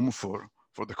room for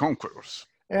the conquerors.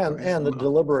 And the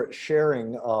deliberate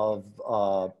sharing of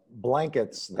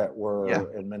blankets that were,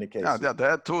 in many cases. Yeah,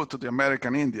 that too, to the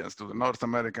American Indians, to the North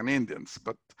American Indians.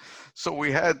 But so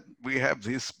we have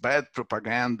this bad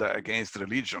propaganda against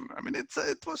religion. I mean,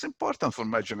 it was important for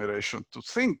my generation to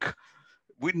think.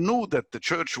 We knew that the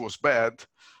church was bad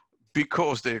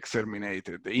because they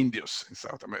exterminated the Indios in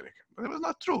South America. But it was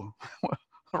not true.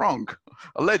 Wrong,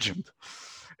 a legend.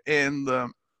 And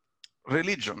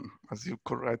religion, as you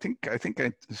correct, I think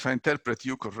if I interpret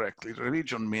you correctly,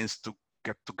 religion means to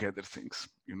get together things.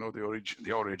 You know, the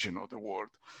origin of the word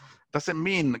doesn't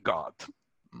mean God.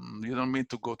 You don't mean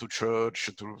to go to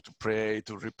church, to pray,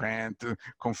 to repent, to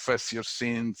confess your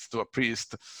sins to a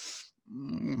priest.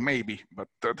 Maybe, but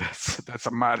that's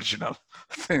a marginal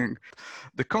thing.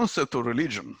 The concept of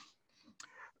religion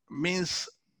means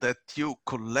that you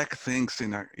collect things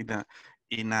in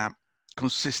a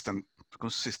consistent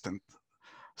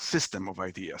system of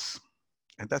ideas,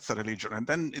 and that's a religion. And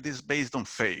then it is based on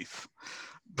faith.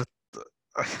 But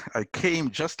I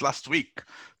came just last week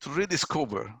to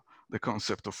rediscover the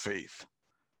concept of faith,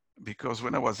 because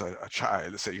when I was a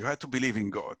child, they say you had to believe in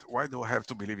God. Why do I have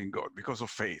to believe in God? Because of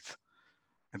faith.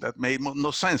 And that made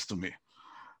no sense to me.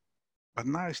 But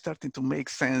now it's starting to make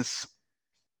sense,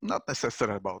 not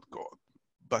necessarily about God,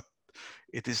 but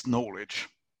it is knowledge.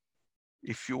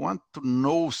 If you want to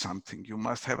know something, you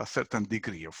must have a certain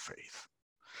degree of faith.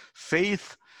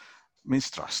 Faith means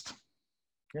trust.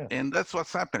 Yeah. And that's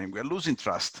what's happening. We're losing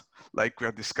trust, like we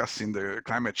are discussing the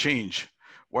climate change.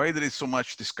 Why there is so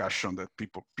much discussion that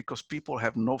because people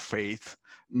have no faith,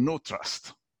 no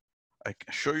trust. I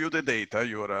can show you the data,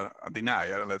 you are a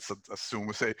denier, let's assume,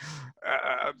 we say,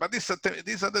 but these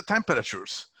are the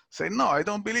temperatures. Say, no, I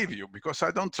don't believe you because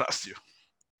I don't trust you.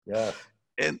 Yeah.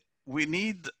 And we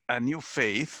need a new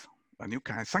faith,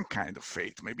 some kind of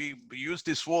faith. Maybe we use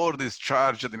this word is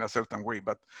charged in a certain way,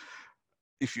 but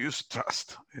if you use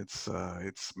trust, it's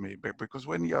maybe because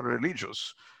when you are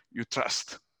religious, you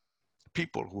trust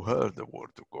people who heard the word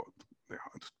of God,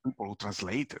 people who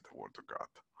translated the word of God.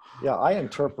 Yeah, I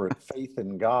interpret faith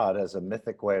in God as a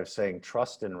mythic way of saying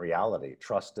trust in reality,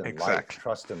 trust in life,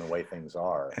 trust in the way things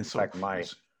are. And in fact,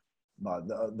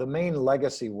 the main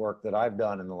legacy work that I've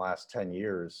done in the last 10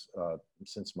 years,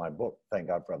 since my book, Thank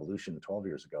God for Evolution, 12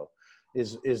 years ago,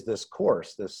 is this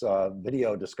course, this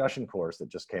video discussion course that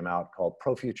just came out called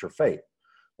Pro Future Faith,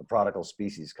 The Prodigal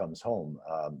Species Comes Home,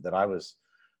 that I was,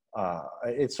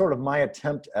 it's sort of my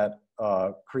attempt at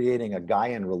creating a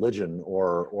Gaian religion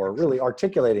or really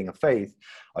articulating a faith,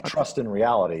 a trust in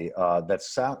reality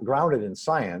that's grounded in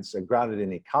science and grounded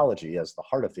in ecology as the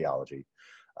heart of theology.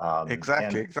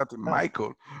 Exactly.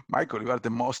 Michael, you are the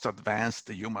most advanced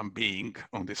human being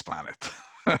on this planet,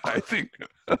 I think.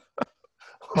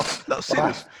 No,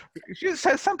 serious. You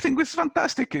said something which is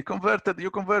fantastic. You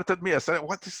converted me. I said,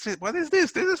 what is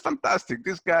this? This is fantastic.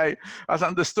 This guy has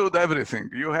understood everything.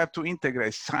 You have to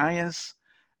integrate science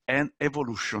and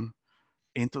evolution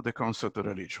into the concept of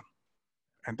religion.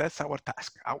 And that's our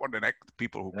task. The next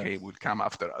people who will come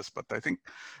after us. But I think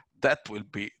that will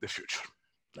be the future.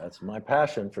 That's my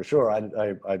passion for sure.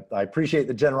 I appreciate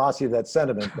the generosity of that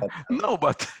sentiment. But no,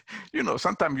 but you know,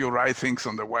 sometimes you write things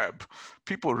on the web.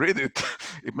 People read it.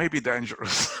 It may be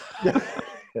dangerous.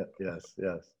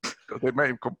 Yes. They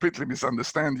may completely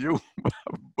misunderstand you,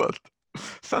 but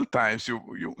sometimes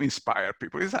you inspire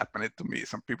people. It's happened to me.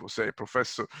 Some people say,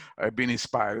 Professor, I've been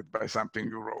inspired by something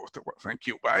you wrote. Well, thank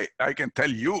you. I can tell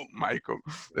you, Michael,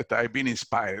 that I've been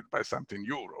inspired by something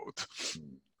you wrote.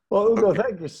 Well, Ugo,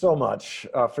 thank you so much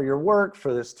for your work,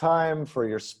 for this time, for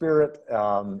your spirit,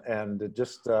 and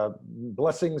just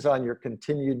blessings on your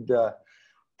continued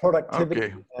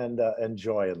productivity and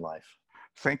joy in life.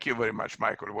 Thank you very much,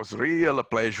 Michael. It was really a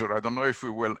pleasure. I don't know if we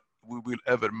will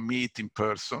ever meet in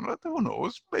person, but who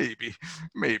knows? Maybe.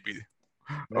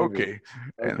 Okay.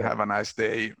 And have a nice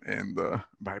day, and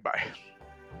bye-bye.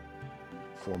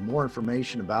 For more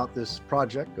information about this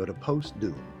project, go to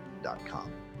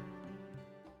postdoom.com.